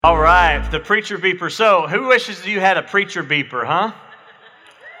All right, the preacher beeper. So, who wishes you had a preacher beeper, huh?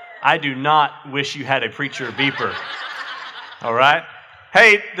 I do not wish you had a preacher beeper. All right.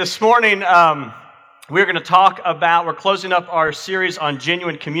 Hey, this morning we're going to talk about, we're closing up our series on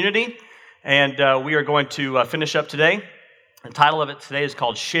genuine community, and we are going to finish up today. The title of it today is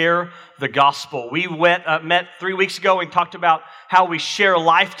called Share the Gospel. We met 3 weeks ago and talked about how we share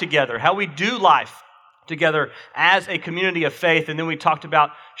life together, how we do life together as a community of faith, and then we talked about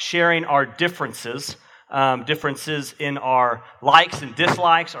sharing our differences in our likes and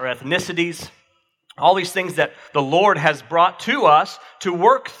dislikes, our ethnicities, all these things that the Lord has brought to us to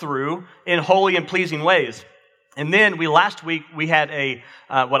work through in holy and pleasing ways. And then last week we had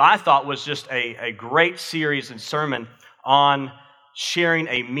what I thought was just a great series and sermon on sharing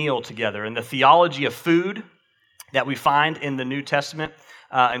a meal together and the theology of food that we find in the New Testament.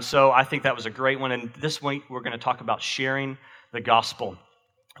 And so I think that was a great one. And this week we're going to talk about sharing the gospel.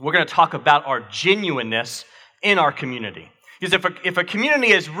 We're going to talk about our genuineness in our community. Because if a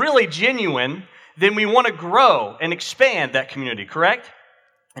community is really genuine, then we want to grow and expand that community, correct?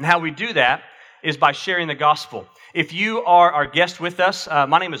 And how we do that is by sharing the gospel. If you are our guest with us,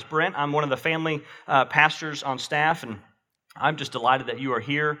 my name is Brent. I'm one of the family pastors on staff, and I'm just delighted that you are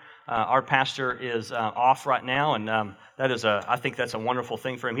here. Our pastor is off right now, and I think that's a wonderful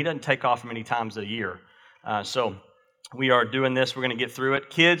thing for him. He doesn't take off many times a year. So we are doing this. We're going to get through it.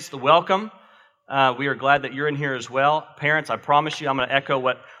 Kids, welcome. We are glad that you're in here as well. Parents, I promise you, I'm going to echo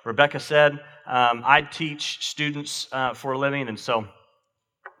what Rebecca said. I teach students for a living, and so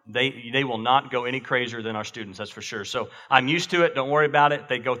they will not go any crazier than our students, that's for sure. So I'm used to it. Don't worry about it.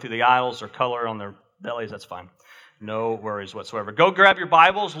 They go through the aisles or color on their bellies. That's fine. No worries whatsoever. Go grab your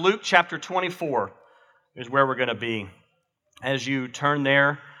Bibles. Luke chapter 24 is where we're going to be. As you turn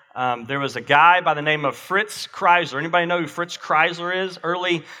there, there was a guy by the name of Fritz Kreisler. Anybody know who Fritz Kreisler is?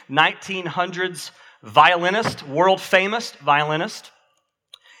 Early 1900s violinist, world-famous violinist.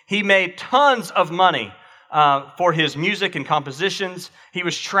 He made tons of money for his music and compositions. He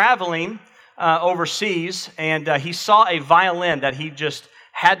was traveling overseas, and he saw a violin that he just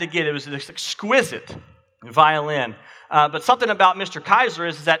had to get. It was this exquisite violin. But something about Mr. Kreisler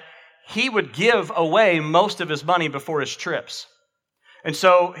is that he would give away most of his money before his trips. And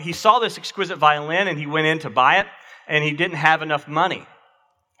so he saw this exquisite violin, and he went in to buy it, and he didn't have enough money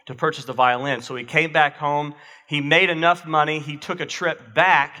to purchase the violin. So he came back home. He made enough money. He took a trip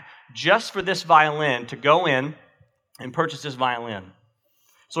back just for this violin to go in and purchase this violin.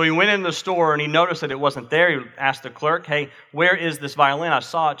 So he went in the store and he noticed that it wasn't there. He asked the clerk, "Hey, where is this violin? I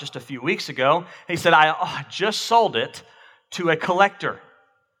saw it just a few weeks ago." He said, I just sold it to a collector.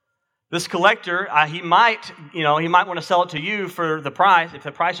 This collector, he might want to sell it to you for the price, if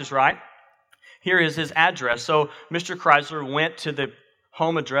the price is right. Here is his address. So Mr. Kreisler went to the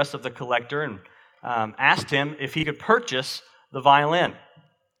home address of the collector and asked him if he could purchase the violin.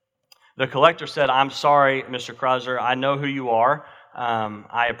 The collector said, "I'm sorry, Mr. Kreisler, I know who you are.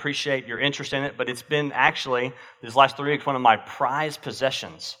 I appreciate your interest in it, but it's been actually, these last 3 weeks, one of my prized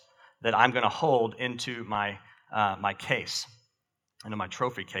possessions that I'm going to hold into my case, into my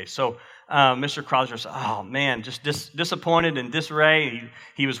trophy case." So Mr. Kreisler said, "Oh man," just disappointed and disarray.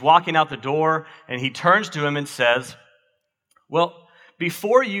 He was walking out the door, and he turns to him and says, "Well,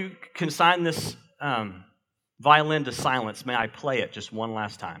 before you consign this violin to silence, may I play it just one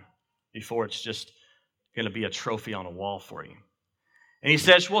last time before it's just going to be a trophy on a wall for you?" And he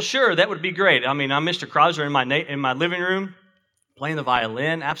says, "Well, sure, that would be great. I mean, I'm Mr. Kreisler in my living room playing the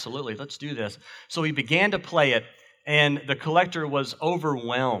violin. Absolutely, let's do this." So he began to play it, and the collector was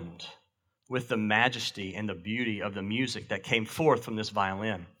overwhelmed with the majesty and the beauty of the music that came forth from this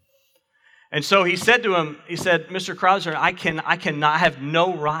violin. And so he said to him, "Mr. Kreisler, I have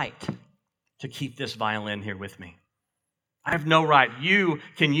no right to keep this violin here with me. I have no right. You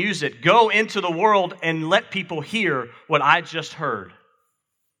can use it. Go into the world and let people hear what I just heard."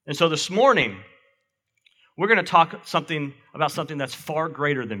 And so this morning, we're going to talk about something that's far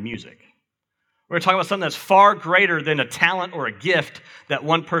greater than music. We're going to talk about something that's far greater than a talent or a gift that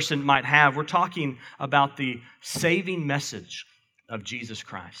one person might have. We're talking about the saving message of Jesus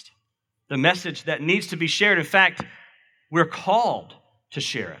Christ. The message that needs to be shared. In fact, we're called to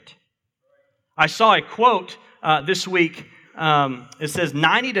share it. I saw a quote this week. It says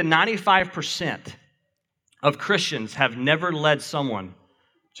 90 to 95% of Christians have never led someone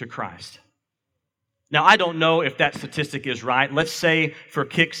to Christ. Now, I don't know if that statistic is right. Let's say for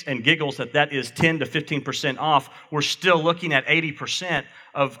kicks and giggles that is 10 to 15% off. We're still looking at 80%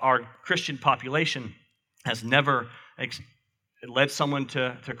 of our Christian population has never led someone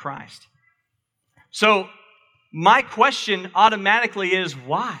to Christ. So my question automatically is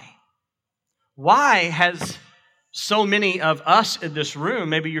why? Why has so many of us in this room,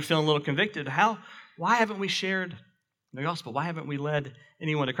 maybe you're feeling a little convicted, why haven't we shared the gospel? Why haven't we led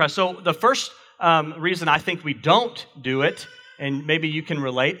anyone to Christ? So the first reason I think we don't do it, and maybe you can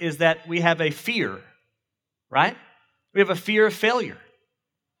relate, is that we have a fear, right? We have a fear of failure.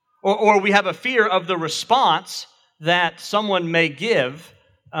 Or we have a fear of the response that someone may give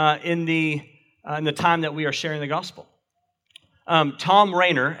in the time that we are sharing the gospel. Tom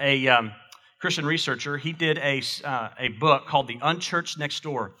Rainer, a Christian researcher, he did a book called The Unchurched Next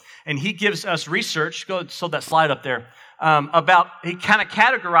Door. And he gives us research, go show that slide up there, he kind of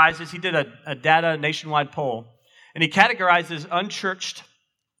categorizes, he did a data nationwide poll, and he categorizes unchurched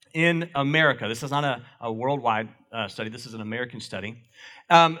in America. This is not a worldwide study, this is an American study.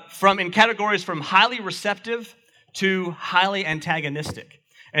 In categories from highly receptive to highly antagonistic.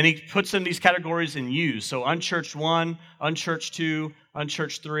 And he puts in these categories in U's. So unchurched 1, unchurched 2,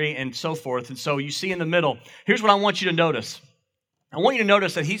 unchurched 3, and so forth. And so you see in the middle, here's what I want you to notice. I want you to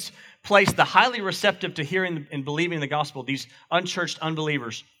notice that he's placed the highly receptive to hearing and believing the gospel, these unchurched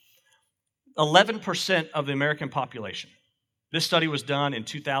unbelievers, 11% of the American population. This study was done in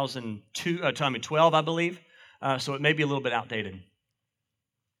 2012, I believe, so it may be a little bit outdated.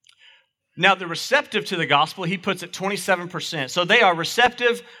 Now, the receptive to the gospel, he puts at 27%. So they are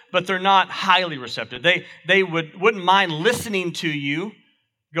receptive, but they're not highly receptive. They wouldn't mind listening to you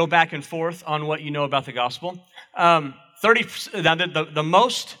go back and forth on what you know about the gospel. 30%. Now, the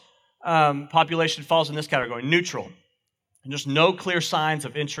most population falls in this category, neutral. And there's no clear signs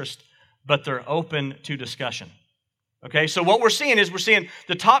of interest, but they're open to discussion. Okay, so what we're seeing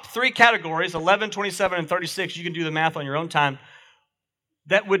the top three categories, 11, 27, and 36. You can do the math on your own time.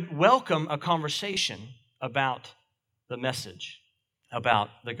 That would welcome a conversation about the message, about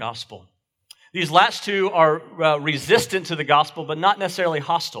the gospel. These last two are resistant to the gospel, but not necessarily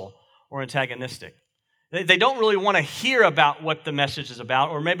hostile or antagonistic. They don't really want to hear about what the message is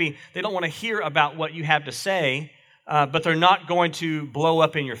about, or maybe they don't want to hear about what you have to say, but they're not going to blow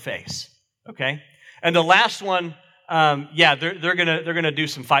up in your face. Okay? And the last one, they're gonna do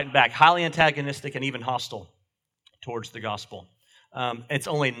some fighting back, highly antagonistic and even hostile towards the gospel. It's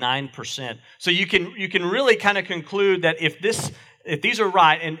only 9%. So you can really kind of conclude that if these are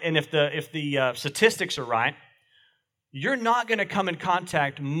right, and if the statistics are right, you're not going to come in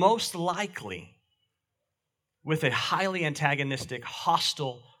contact most likely with a highly antagonistic,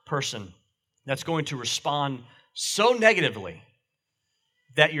 hostile person that's going to respond so negatively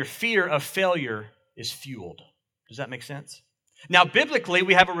that your fear of failure is fueled. Does that make sense? Now, biblically,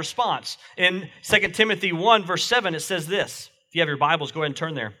 we have a response. In 2 Timothy 1, verse 7, it says this. If you have your Bibles, go ahead and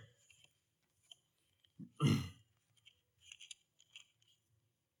turn there. It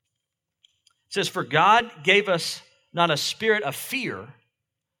says, "For God gave us not a spirit of fear,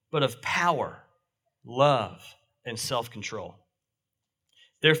 but of power, love, and self-control.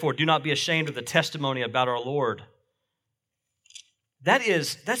 Therefore, do not be ashamed of the testimony about our Lord."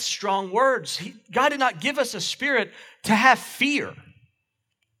 That's strong words. God did not give us a spirit to have fear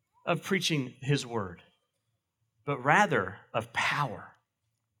of preaching His word, but rather of power.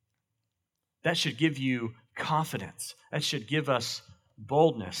 That should give you confidence. That should give us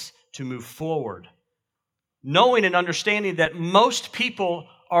boldness to move forward, knowing and understanding that most people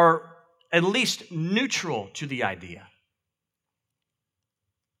are at least neutral to the idea,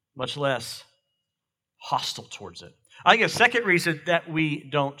 much less hostile towards it. I think a second reason that we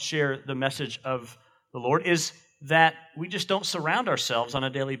don't share the message of the Lord is that we just don't surround ourselves on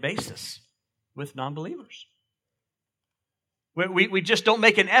a daily basis with non-believers. We just don't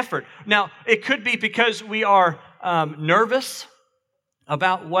make an effort. Now, it could be because we are nervous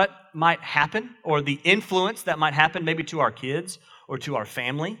about what might happen or the influence that might happen maybe to our kids or to our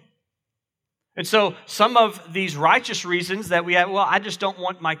family. And so some of these righteous reasons that we have, I just don't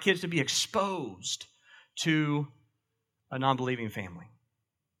want my kids to be exposed to a non-believing family.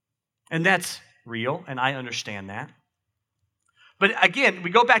 And that's real, and I understand that. But again, we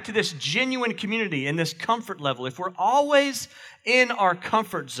go back to this genuine community and this comfort level. If we're always in our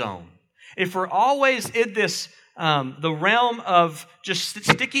comfort zone, if we're always in this, the realm of just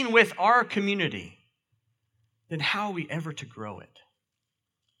sticking with our community, then how are we ever to grow it?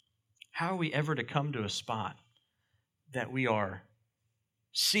 How are we ever to come to a spot that we are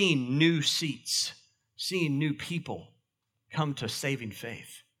seeing new seats, seeing new people come to saving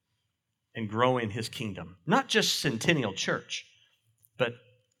faith and grow in His kingdom? Not just Centennial Church, but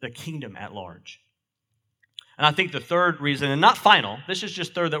the kingdom at large. And I think the third reason, and not final, this is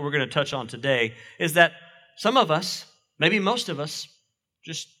just third that we're going to touch on today, is that some of us, maybe most of us,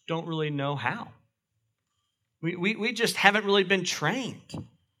 just don't really know how. We just haven't really been trained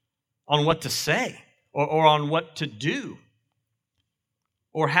on what to say or on what to do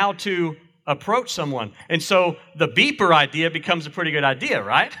or how to approach someone. And so the beeper idea becomes a pretty good idea,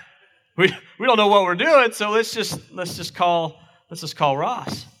 right? We don't know what we're doing, so let's just call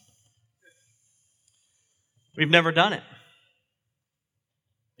Ross. We've never done it.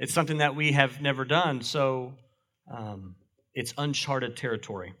 It's something that we have never done, so it's uncharted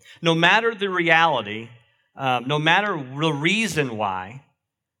territory. No matter the reality, no matter the reason why,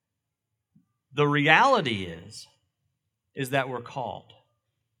 the reality is that we're called.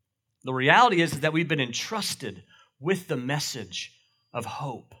 The reality is that we've been entrusted with the message of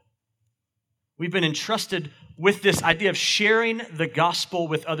hope. We've been entrusted with this idea of sharing the gospel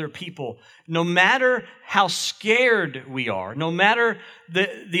with other people. No matter how scared we are, no matter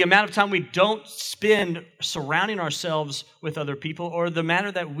the amount of time we don't spend surrounding ourselves with other people, or the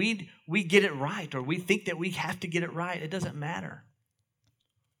matter that we get it right, or we think that we have to get it right, it doesn't matter.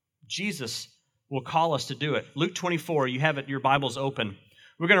 Jesus will call us to do it. Luke 24, you have it, your Bible's open.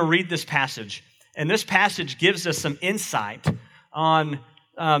 We're going to read this passage, and this passage gives us some insight on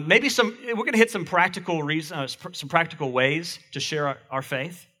we're going to hit some practical reasons, some practical ways to share our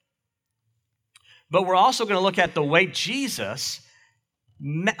faith. But we're also going to look at the way Jesus,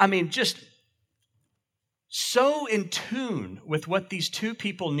 just so in tune with what these two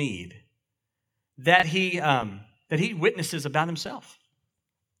people need that he witnesses about himself.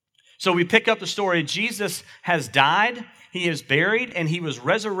 So we pick up the story. Jesus has died, he is buried, and he was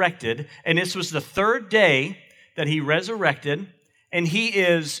resurrected. And this was the third day that he resurrected. And he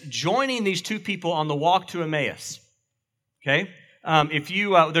is joining these two people on the walk to Emmaus. Okay?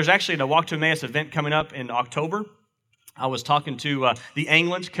 There's actually a Walk to Emmaus event coming up in October. I was talking to the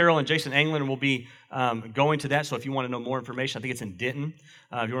Anglins. Carol and Jason Anglin will be going to that. So if you want to know more information, I think it's in Denton.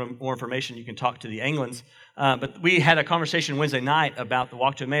 If you want more information, you can talk to the Anglins. But we had a conversation Wednesday night about the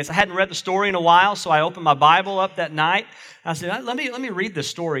Walk to Emmaus. I hadn't read the story in a while, so I opened my Bible up that night. I said, let me read this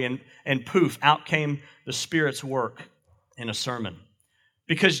story. And poof, out came the Spirit's work in a sermon.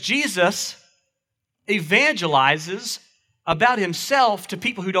 Because Jesus evangelizes about himself to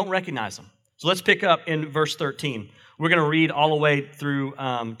people who don't recognize him. So let's pick up in verse 13. We're going to read all the way through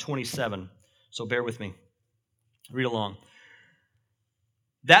 27. So bear with me. Read along.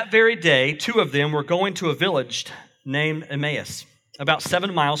 That very day, two of them were going to a village named Emmaus, about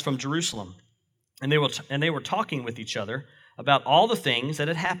 7 miles from Jerusalem. And they were talking with each other about all the things that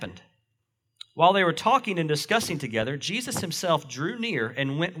had happened. While they were talking and discussing together, Jesus himself drew near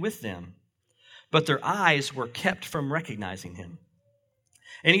and went with them. But their eyes were kept from recognizing him.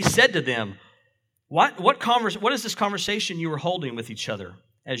 And he said to them, What is this conversation you are holding with each other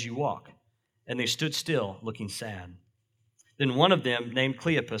as you walk? And they stood still, looking sad. Then one of them, named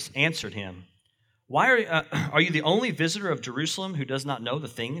Cleopas, answered him, Why are you the only visitor of Jerusalem who does not know the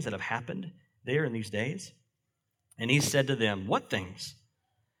things that have happened there in these days? And he said to them, What things?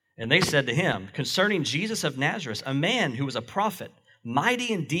 And they said to him, Concerning Jesus of Nazareth, a man who was a prophet,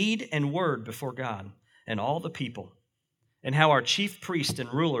 mighty in deed and word before God and all the people, and how our chief priests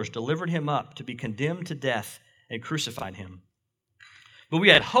and rulers delivered him up to be condemned to death and crucified him. But we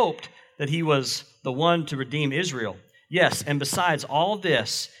had hoped that he was the one to redeem Israel. Yes, and besides all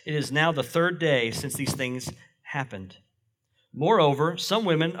this, it is now the third day since these things happened. Moreover, some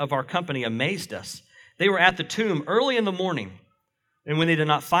women of our company amazed us. They were at the tomb early in the morning, and when they did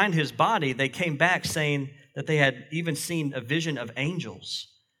not find his body, they came back saying that they had even seen a vision of angels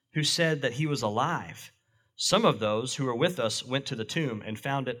who said that he was alive. Some of those who were with us went to the tomb and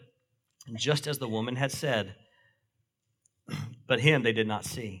found it just as the woman had said, but him they did not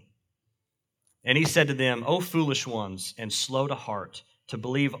see. And he said to them, O foolish ones, and slow to heart, to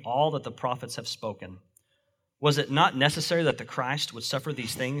believe all that the prophets have spoken. Was it not necessary that the Christ would suffer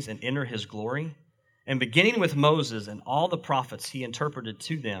these things and enter his glory? And beginning with Moses and all the prophets, he interpreted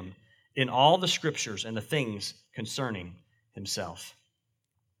to them in all the scriptures and the things concerning himself.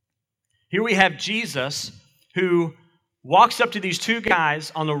 Here we have Jesus who walks up to these two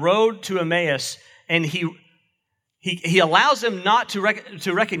guys on the road to Emmaus, and he allows them not to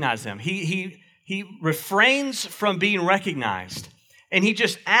recognize them. He refrains from being recognized, and he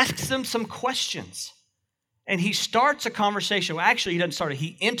just asks them some questions. And he starts a conversation. Well, actually, he doesn't start it.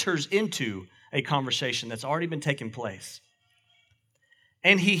 He enters into a conversation that's already been taking place.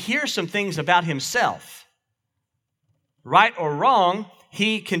 And he hears some things about himself. Right or wrong,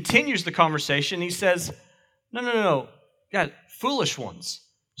 he continues the conversation. He says, No. God, foolish ones,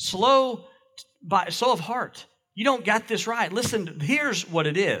 slow of heart. You don't got this right. Listen, here's what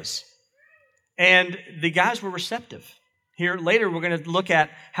it is. And the guys were receptive. Here later, we're going to look at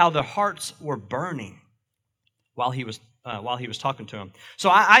how their hearts were burning. while he was talking to him. So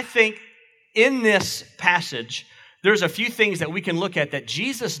I think in this passage, there's a few things that we can look at that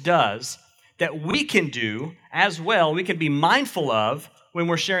Jesus does that we can do as well, we can be mindful of when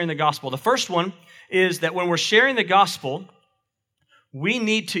we're sharing the gospel. The first one is that when we're sharing the gospel, we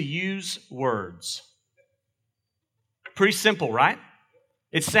need to use words. Pretty simple, right?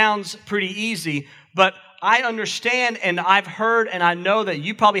 It sounds pretty easy, but I understand and I've heard and I know that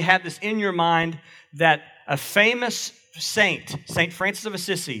you probably have this in your mind that a famous saint, St. Francis of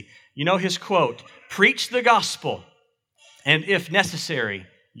Assisi, you know his quote, "Preach the gospel, and if necessary,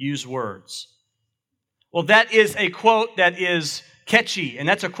 use words." Well, that is a quote that is catchy, and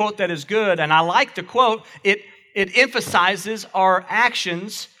that's a quote that is good, and I like the quote. It emphasizes our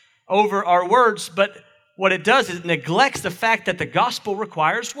actions over our words, but what it does is it neglects the fact that the gospel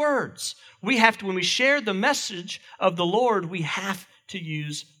requires words. We have to, when we share the message of the Lord, we have to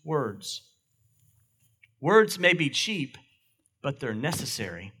use words. Words may be cheap, but they're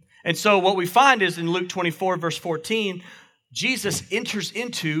necessary. And so what we find is in Luke 24, verse 14, Jesus enters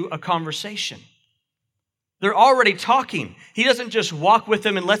into a conversation. They're already talking. He doesn't just walk with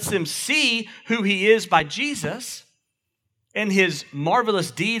them and lets them see who he is by Jesus and his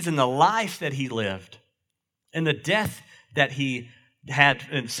marvelous deeds and the life that he lived and the death that he had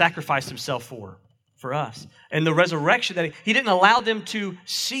and sacrificed himself for us. And the resurrection that he didn't allow them to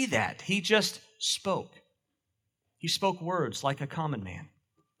see that. He just spoke. He spoke words like a common man,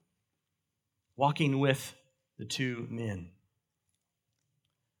 walking with the two men.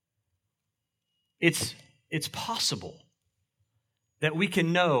 It's possible that we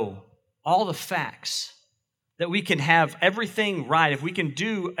can know all the facts, that we can have everything right, if we can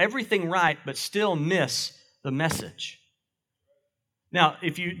do everything right, but still miss the message. Now,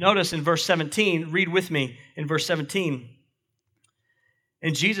 if you notice in verse 17, read with me in verse 17.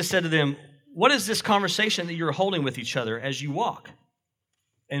 And Jesus said to them, "What is this conversation that you're holding with each other as you walk?"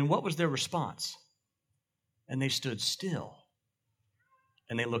 And what was their response? And they stood still,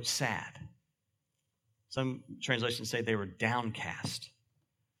 and they looked sad. Some translations say they were downcast.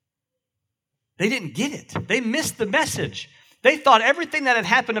 They didn't get it. They missed the message. They thought everything that had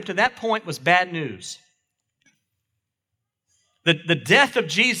happened up to that point was bad news. The death of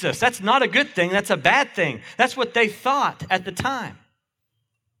Jesus, that's not a good thing, that's a bad thing. That's what they thought at the time.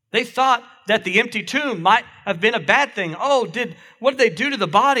 They thought that the empty tomb might have been a bad thing. Oh, what did they do to the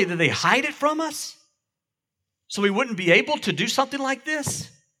body? Did they hide it from us? So we wouldn't be able to do something like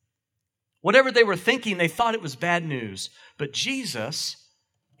this? Whatever they were thinking, they thought it was bad news. But Jesus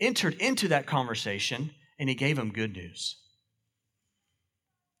entered into that conversation and he gave them good news.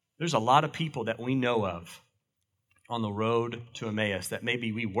 There's a lot of people that we know of on the road to Emmaus that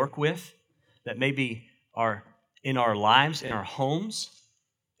maybe we work with, that maybe are in our lives, in our homes,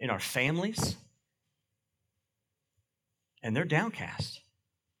 in our families, and they're downcast.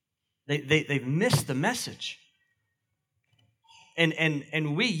 They've missed the message.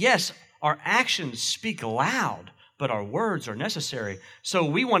 And we, yes, our actions speak loud, but our words are necessary. So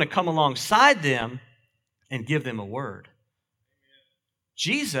we want to come alongside them and give them a word.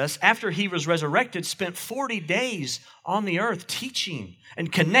 Jesus, after he was resurrected, spent 40 days on the earth teaching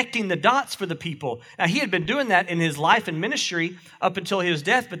and connecting the dots for the people. Now, he had been doing that in his life and ministry up until his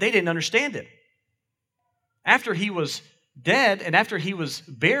death, but they didn't understand it. After he was dead and after he was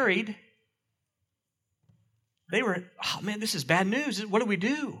buried, they were, "Oh man, this is bad news. What do we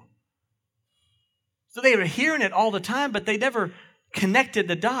do?" So they were hearing it all the time, but they never connected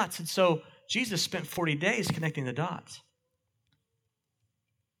the dots. And so Jesus spent 40 days connecting the dots.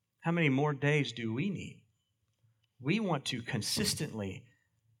 How many more days do we need? We want to consistently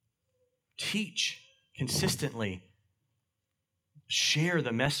teach, consistently share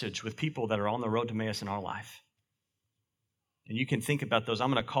the message with people that are on the road to Emmaus in our life. And you can think about those.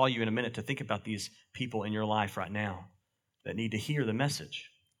 I'm going to call you in a minute to think about these people in your life right now that need to hear the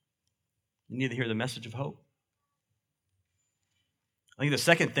message. You need to hear the message of hope. I think the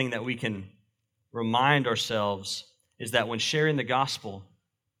second thing that we can remind ourselves is that when sharing the gospel,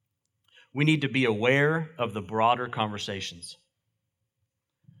 we need to be aware of the broader conversations.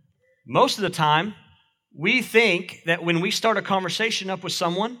 Most of the time, we think that when we start a conversation up with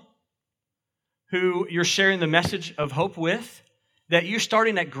someone who you're sharing the message of hope with, that you're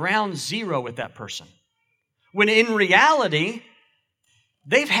starting at ground zero with that person. When in reality,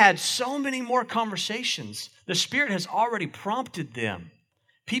 they've had so many more conversations. The Spirit has already prompted them.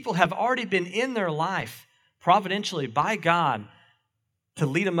 People have already been in their life providentially by God to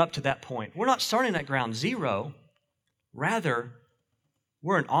lead them up to that point. We're not starting at ground zero. Rather,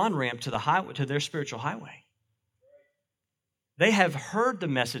 we're an on-ramp to the highway, to their spiritual highway. They have heard the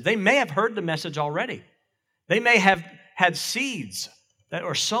message. They may have heard the message already. They may have had seeds that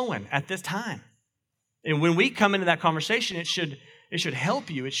are sown at this time. And when we come into that conversation, it should help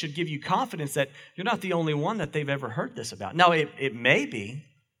you. It should give you confidence that you're not the only one that they've ever heard this about. Now, it may be,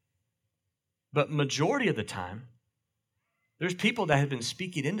 but majority of the time, there's people that have been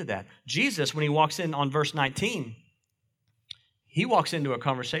speaking into that. Jesus, when he walks in on verse 19, he walks into a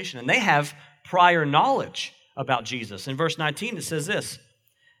conversation, and they have prior knowledge about Jesus. In verse 19, it says this,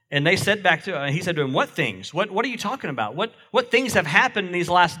 and they said back to him, he said to him, what things? What are you talking about? What things have happened in these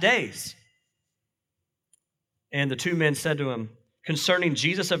last days? And the two men said to him, concerning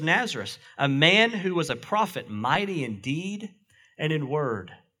Jesus of Nazareth, a man who was a prophet, mighty in deed and in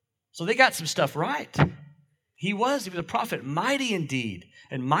word. So they got some stuff right. He was a prophet, mighty in deed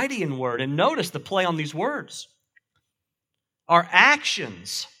and mighty in word. And notice the play on these words. Our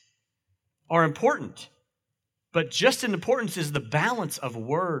actions are important, but just as important is the balance of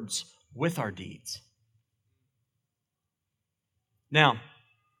words with our deeds. Now,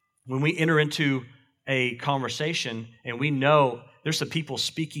 when we enter into a conversation and we know there's some people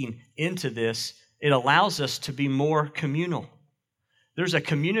speaking into this, it allows us to be more communal. There's a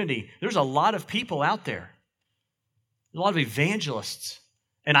community. There's a lot of people out there. A lot of evangelists.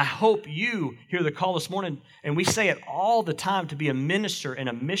 And I hope you hear the call this morning, and we say it all the time, to be a minister and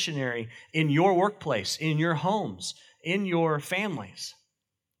a missionary in your workplace, in your homes, in your families.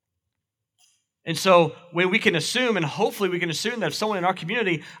 And so when we can assume, and hopefully we can assume that if someone in our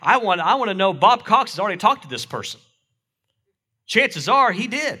community, I want to know Bob Cox has already talked to this person. Chances are he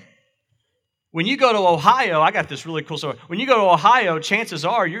did. When you go to Ohio, I got this really cool story. When you go to Ohio, chances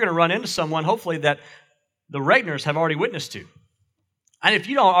are you're going to run into someone, hopefully, that the Regners have already witnessed to. And if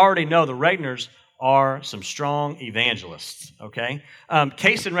you don't already know, the Regners are some strong evangelists, okay?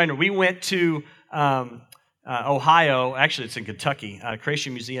 Case and Regner, we went to Ohio. Actually, it's in Kentucky,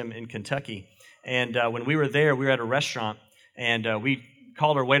 Creation Museum in Kentucky. And when we were there, we were at a restaurant, and we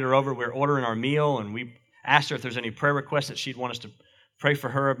called our waiter over. We were ordering our meal, and we asked her if there's any prayer requests that she'd want us to pray for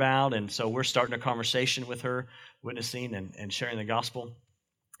her about. And so we're starting a conversation with her, witnessing and sharing the gospel.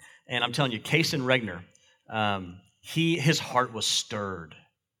 And I'm telling you, Case and Regner, his heart was stirred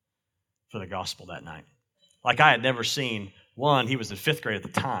for the gospel that night. Like I had never seen one. He was in fifth grade at the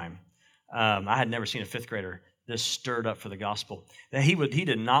time. I had never seen a fifth grader this stirred up for the gospel. That he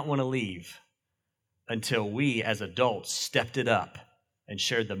did not want to leave until we as adults stepped it up and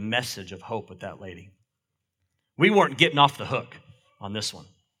shared the message of hope with that lady. We weren't getting off the hook on this one.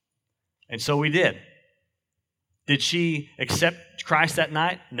 And so we did. Did she accept Christ that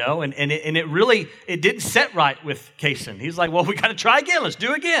night? No. And it didn't set right with Kaysen. He's like, well, we got to try again. Let's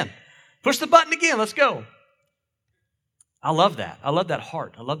do it again. Push the button again. Let's go. I love that. I love that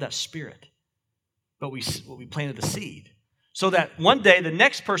heart. I love that spirit. But we planted the seed. So that one day, the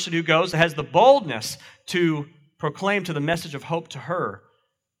next person who goes has the boldness to proclaim to the message of hope to her,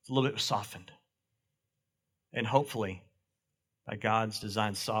 it's a little bit softened. And hopefully, by God's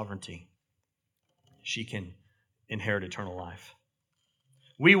designed sovereignty, she can inherit eternal life.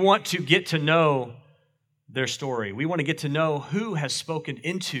 We want to get to know their story. We want to get to know who has spoken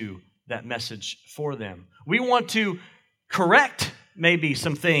into that message for them. We want to correct maybe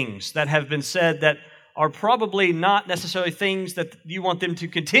some things that have been said that are probably not necessarily things that you want them to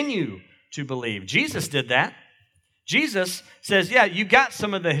continue to believe. Jesus did that. Jesus says, yeah, you got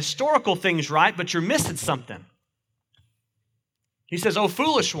some of the historical things right, but you're missing something. He says, oh,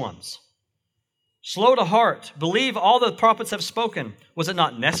 foolish ones, slow to heart, believe all the prophets have spoken. Was it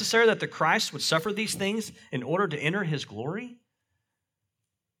not necessary that the Christ would suffer these things in order to enter his glory?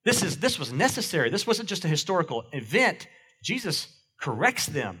 This was necessary. This wasn't just a historical event. Jesus corrects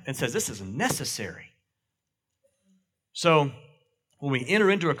them and says this is necessary. So when we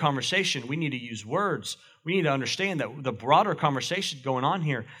enter into a conversation, we need to use words. We need to understand that the broader conversation going on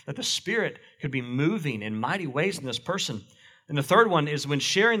here, that the Spirit could be moving in mighty ways in this person. And the third one is when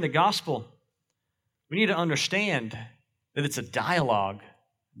sharing the gospel, we need to understand that it's a dialogue,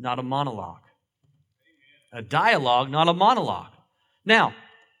 not a monologue. A dialogue, not a monologue. Now,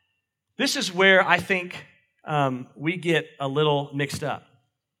 this is where I think we get a little mixed up,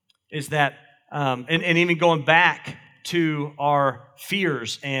 is that, and even going back to our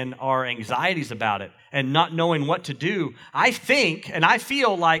fears and our anxieties about it and not knowing what to do, I think and I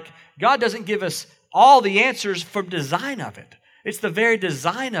feel like God doesn't give us all the answers from design of it. It's the very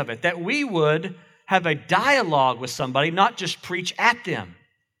design of it, that we would have a dialogue with somebody, not just preach at them.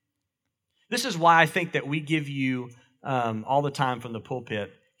 This is why I think that we give you all the time from the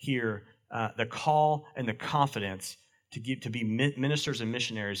pulpit here the call and the confidence to be ministers and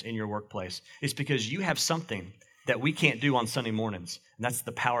missionaries in your workplace. It's because you have something that we can't do on Sunday mornings, and that's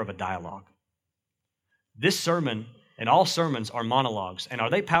the power of a dialogue. This sermon and all sermons are monologues. And are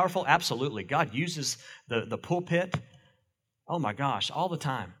they powerful? Absolutely. God uses the pulpit, oh my gosh, all the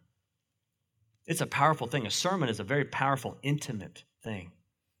time. It's a powerful thing. A sermon is a very powerful, intimate thing.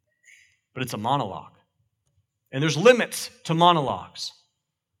 But it's a monologue. And there's limits to monologues.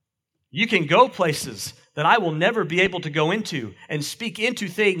 You can go places that I will never be able to go into and speak into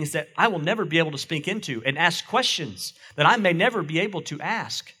things that I will never be able to speak into and ask questions that I may never be able to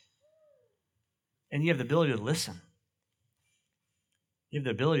ask. And you have the ability to listen. You have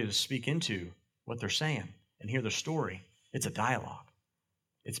the ability to speak into what they're saying and hear their story. It's a dialogue.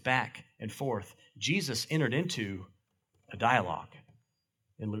 It's back and forth. Jesus entered into a dialogue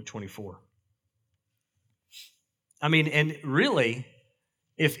in Luke 24. I mean, and really,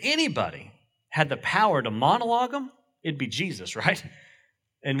 if anybody had the power to monologue them, it'd be Jesus, right?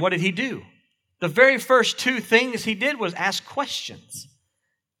 And what did he do? The very first two things he did was ask questions.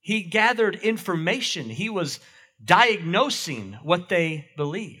 He gathered information. He was diagnosing what they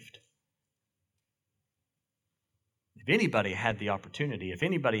believed. If anybody had the opportunity, if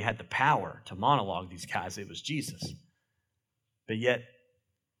anybody had the power to monologue these guys, it was Jesus. But yet,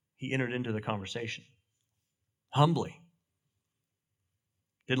 he entered into the conversation humbly.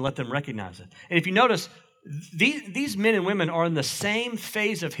 Didn't let them recognize it. And if you notice, these men and women are in the same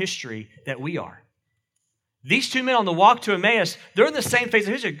phase of history that we are. These two men on the walk to Emmaus, they're in the same phase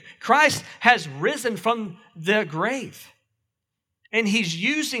of history. Christ has risen from the grave. And he's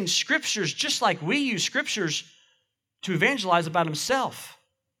using scriptures just like we use scriptures to evangelize about himself.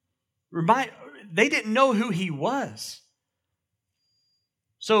 They didn't know who he was.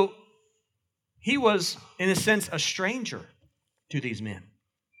 So he was, in a sense, a stranger to these men.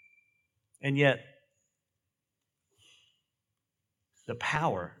 And yet, the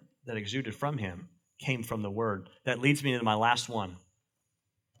power that exuded from him came from the word. That leads me to my last one.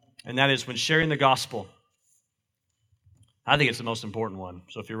 And that is when sharing the gospel. I think it's the most important one.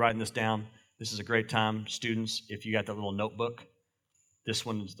 So if you're writing this down, this is a great time. Students, if you got that little notebook, this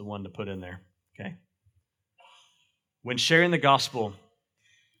one is the one to put in there. Okay? When sharing the gospel,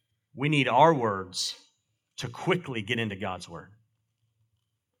 we need our words to quickly get into God's word.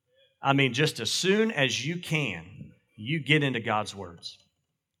 I mean, just as soon as you can, you get into God's words.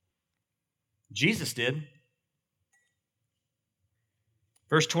 Jesus did.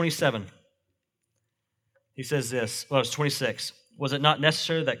 Verse 27, he says this, well, it's 26. Was it not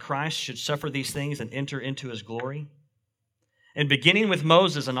necessary that Christ should suffer these things and enter into his glory? And beginning with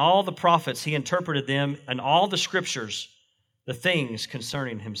Moses and all the prophets, he interpreted them and all the scriptures, the things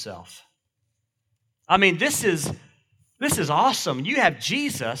concerning himself. I mean, this is awesome. You have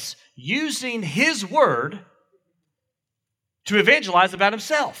Jesus using his word to evangelize about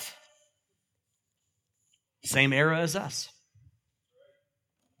himself. Same era as us.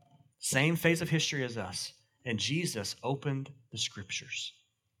 Same phase of history as us. And Jesus opened the scriptures.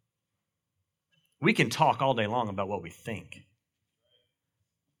 We can talk all day long about what we think.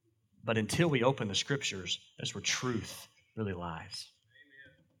 But until we open the scriptures, that's where truth really lies.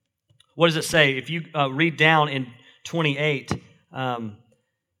 What does it say? If you read down in 28,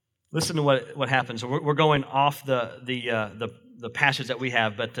 listen to what happens. We're going off the passage that we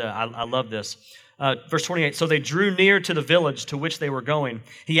have, but I love this. Verse 28, so they drew near to the village to which they were going.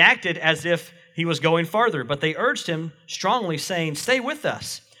 He acted as if he was going farther, but they urged him strongly, saying, stay with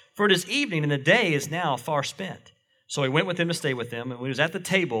us, for it is evening, and the day is now far spent. So he went with them to stay with them, and when he was at the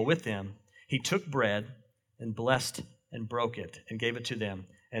table with them, he took bread and blessed and broke it and gave it to them,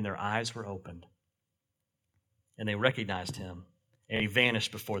 and their eyes were opened. And they recognized him, and he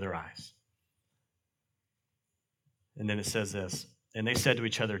vanished before their eyes. And then it says this, and they said to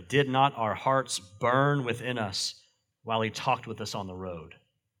each other, did not our hearts burn within us while he talked with us on the road?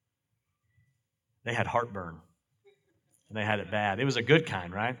 They had heartburn, and they had it bad. It was a good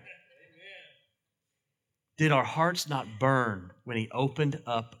kind, right? Did our hearts not burn when he opened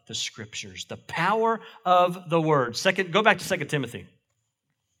up the scriptures? The power of the word. Go back to 2 Timothy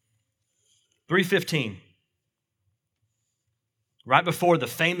 3:15. Right before the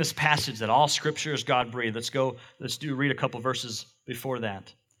famous passage that all scripture is God-breathed. Let's read a couple verses before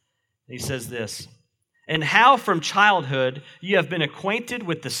that. He says this, and how from childhood you have been acquainted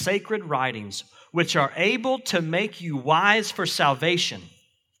with the sacred writings, which are able to make you wise for salvation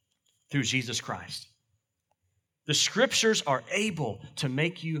through Jesus Christ. The scriptures are able to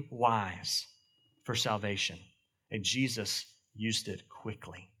make you wise for salvation. And Jesus used it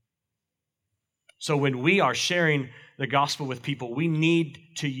quickly. So when we are sharing the gospel with people, we need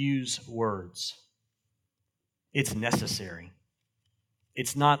to use words. It's necessary.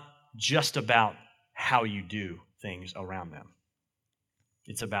 It's not just about how you do things around them.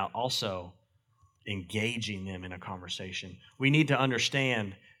 It's about also engaging them in a conversation. We need to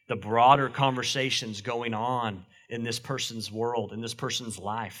understand the broader conversations going on in this person's world, in this person's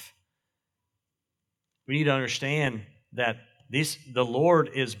life. We need to understand that the Lord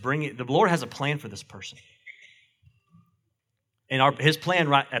has a plan for this person. And his plan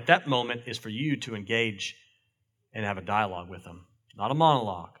right at that moment is for you to engage and have a dialogue with them. Not a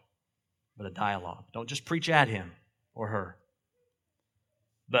monologue, but a dialogue. Don't just preach at him or her.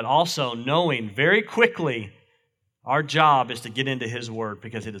 But also knowing very quickly our job is to get into his word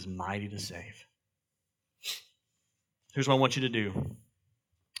because it is mighty to save. Here's what I want you to do.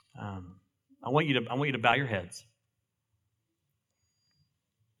 I want you to bow your heads.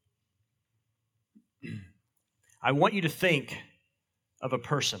 I want you to think of a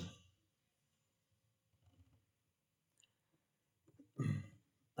person.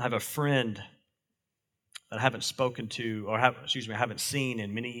 I have a friend that I haven't spoken to, I haven't seen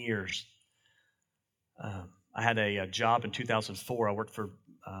in many years. I had a job in 2004. I worked for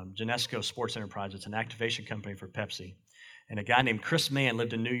Genesco Sports Enterprise. It's an activation company for Pepsi. And a guy named Chris Mann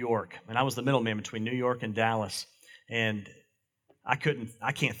lived in New York. And I was the middleman between New York and Dallas. And I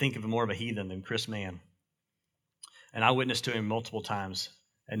can't think of more of a heathen than Chris Mann. And I witnessed to him multiple times,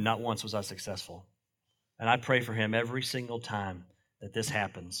 and not once was I successful. And I pray for him every single time that this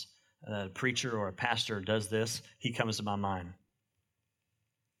happens. A preacher or a pastor does this, he comes to my mind.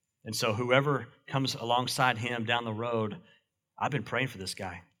 And so whoever comes alongside him down the road, I've been praying for this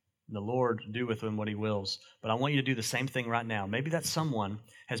guy. And the Lord do with him what he wills. But I want you to do the same thing right now. Maybe that someone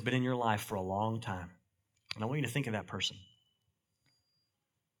has been in your life for a long time. And I want you to think of that person.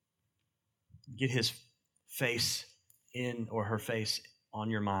 Get his face in or her face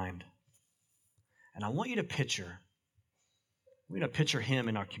on your mind. And I want you to picture him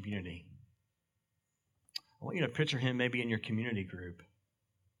in our community. I want you to picture him maybe in your community group.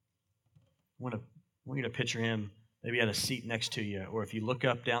 I want you to picture him maybe at a seat next to you, or if you look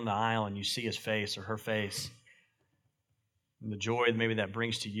up down the aisle and you see his face or her face, and the joy maybe that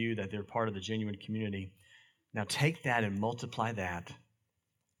brings to you that they're part of the genuine community. Now take that and multiply that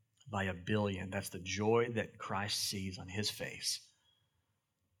by 1 billion. That's the joy that Christ sees on his face.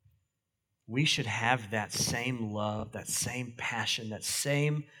 We should have that same love, that same passion, that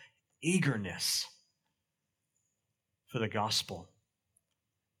same eagerness for the gospel,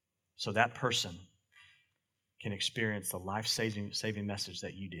 so that person can experience the life-saving message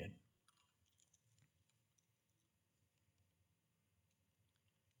that you did.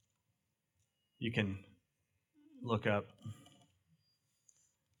 You can look up.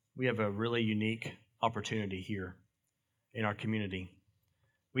 We have a really unique opportunity here in our community.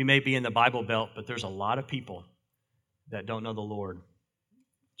 We may be in the Bible Belt, but there's a lot of people that don't know the Lord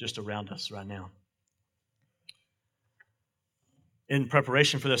just around us right now. In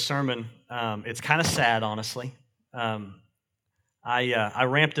preparation for this sermon, it's kind of sad, honestly. I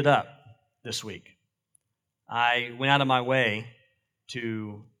ramped it up this week. I went out of my way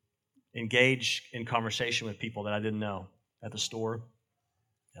to engage in conversation with people that I didn't know at the store,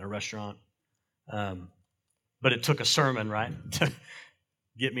 at a restaurant. But it took a sermon, right, to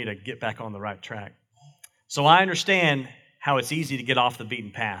get me to get back on the right track. So I understand how it's easy to get off the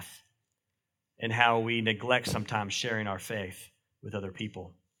beaten path and how we neglect sometimes sharing our faith with other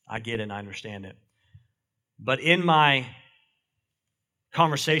people. I get it and I understand it. But in my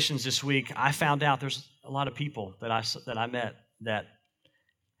conversations this week, I found out there's a lot of people that I met that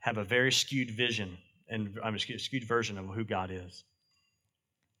have a very skewed vision and skewed version of who God is.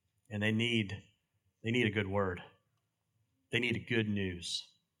 And they need a good word. They need good news.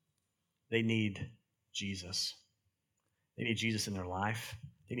 They need Jesus. They need Jesus in their life.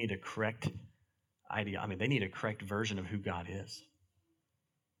 They need a correct idea. They need a correct version of who God is.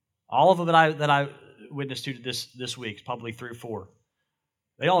 All of them that I witnessed to this week, probably 3 or 4,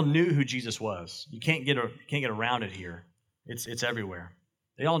 they all knew who Jesus was. You can't get around it here. It's everywhere.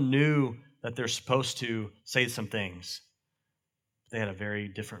 They all knew that they're supposed to say some things. They had a very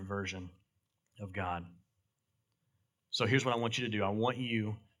different version of God. So here's what I want you to do. I want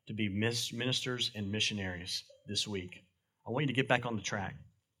you to be ministers and missionaries this week. I want you to get back on the track.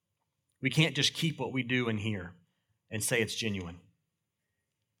 We can't just keep what we do in here and say it's genuine.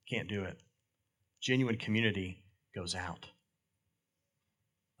 Can't do it. Genuine community goes out.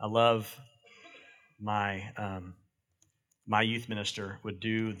 I love my youth minister would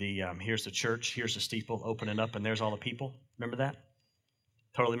do the here's the church, here's the steeple, open it up, and there's all the people. Remember that?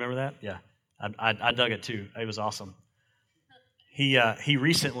 Totally remember that? Yeah. I dug it too. It was awesome. He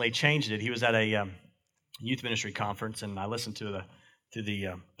recently changed it. He was at a youth ministry conference, and I listened to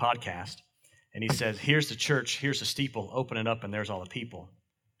the podcast, and he says, here's the church, here's the steeple, open it up, and there's all the people.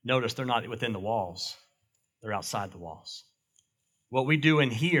 Notice they're not within the walls. They're outside the walls. What we do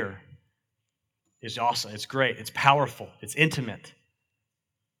in here is awesome. It's great. It's powerful. It's intimate.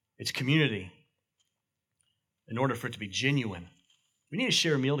 It's community. In order for it to be genuine, we need to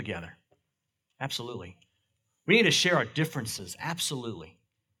share a meal together. Absolutely. We need to share our differences. Absolutely.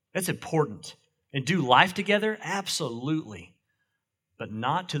 That's important. And do life together? Absolutely. But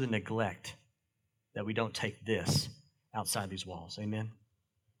not to the neglect that we don't take this outside these walls. Amen?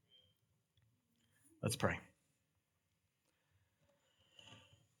 Let's pray.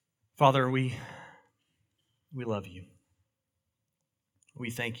 Father, we love you. We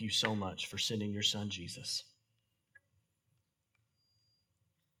thank you so much for sending your son, Jesus.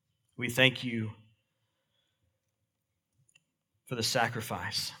 We thank you for the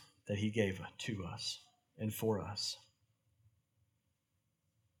sacrifice that he gave to us and for us.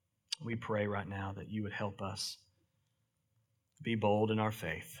 We pray right now that you would help us be bold in our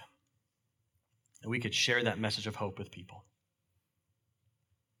faith, that we could share that message of hope with people,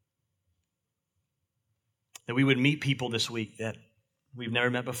 that we would meet people this week that we've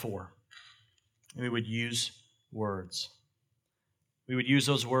never met before, and we would use words. We would use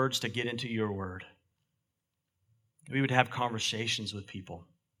those words to get into your word. We would have conversations with people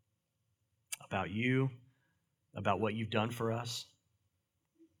about you, about what you've done for us,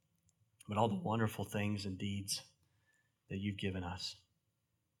 about all the wonderful things and deeds that you've given us.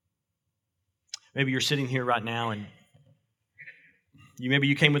 Maybe you're sitting here right now and maybe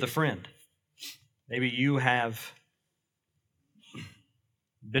you came with a friend. Maybe you have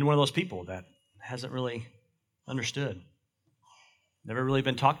been one of those people that hasn't really understood, never really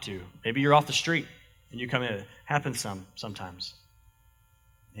been talked to. Maybe you're off the street and you come in. It happens sometimes.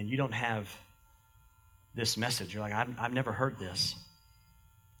 And you don't have this message. You're like, I've never heard this.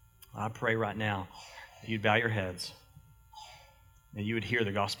 I pray right now that you'd bow your heads and you would hear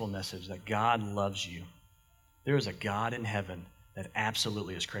the gospel message that God loves you. There is a God in heaven that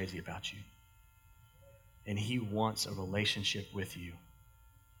absolutely is crazy about you. And he wants a relationship with you.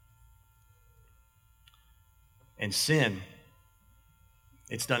 And sin,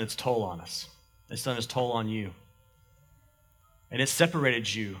 it's done its toll on us. It's done its toll on you. And it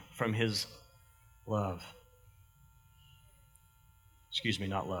separated you from his love. Excuse me,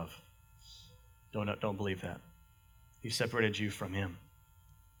 not love. Don't believe that. He separated you from him.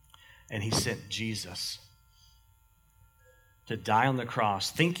 And he sent Jesus to die on the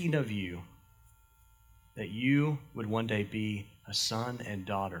cross, thinking of you, that you would one day be a son and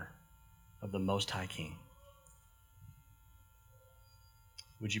daughter of the Most High King.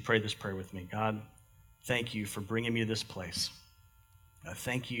 Would you pray this prayer with me? God, thank you for bringing me to this place.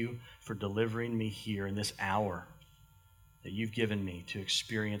 Thank you for delivering me here in this hour that you've given me to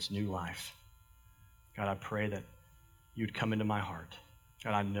experience new life. God, I pray that you'd come into my heart.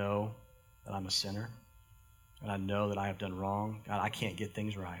 God, I know that I'm a sinner, and I know that I have done wrong. God, I can't get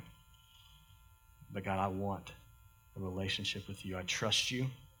things right. But God, I want a relationship with you. I trust you.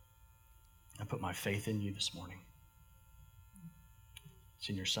 I put my faith in you this morning. It's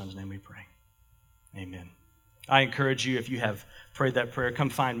in your son's name we pray. Amen. I encourage you, if you have prayed that prayer, come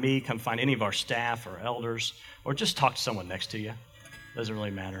find me, come find any of our staff or elders, or just talk to someone next to you. Doesn't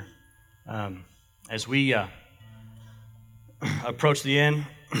really matter. As we approach the end,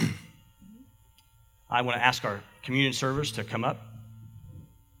 I want to ask our communion servers to come up.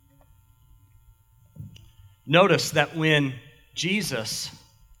 Notice that when Jesus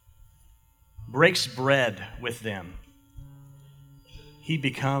breaks bread with them, he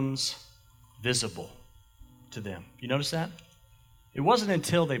becomes visible to them. You notice that? It wasn't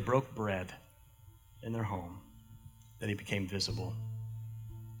until they broke bread in their home that he became visible.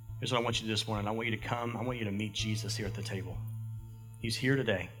 Here's what I want you to do this morning. I want you to come. I want you to meet Jesus here at the table. He's here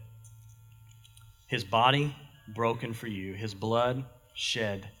today. His body broken for you. His blood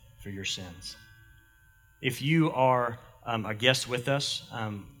shed for your sins. If you are a guest with us,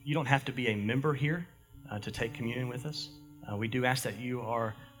 you don't have to be a member here to take communion with us. We do ask that you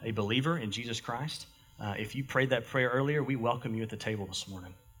are a believer in Jesus Christ. If you prayed that prayer earlier, we welcome you at the table this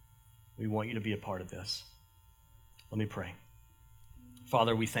morning. We want you to be a part of this. Let me pray.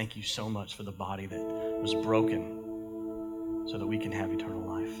 Father, we thank you so much for the body that was broken so that we can have eternal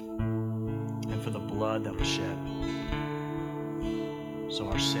life, and for the blood that was shed so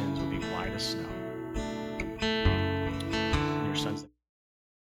our sins would be white as snow.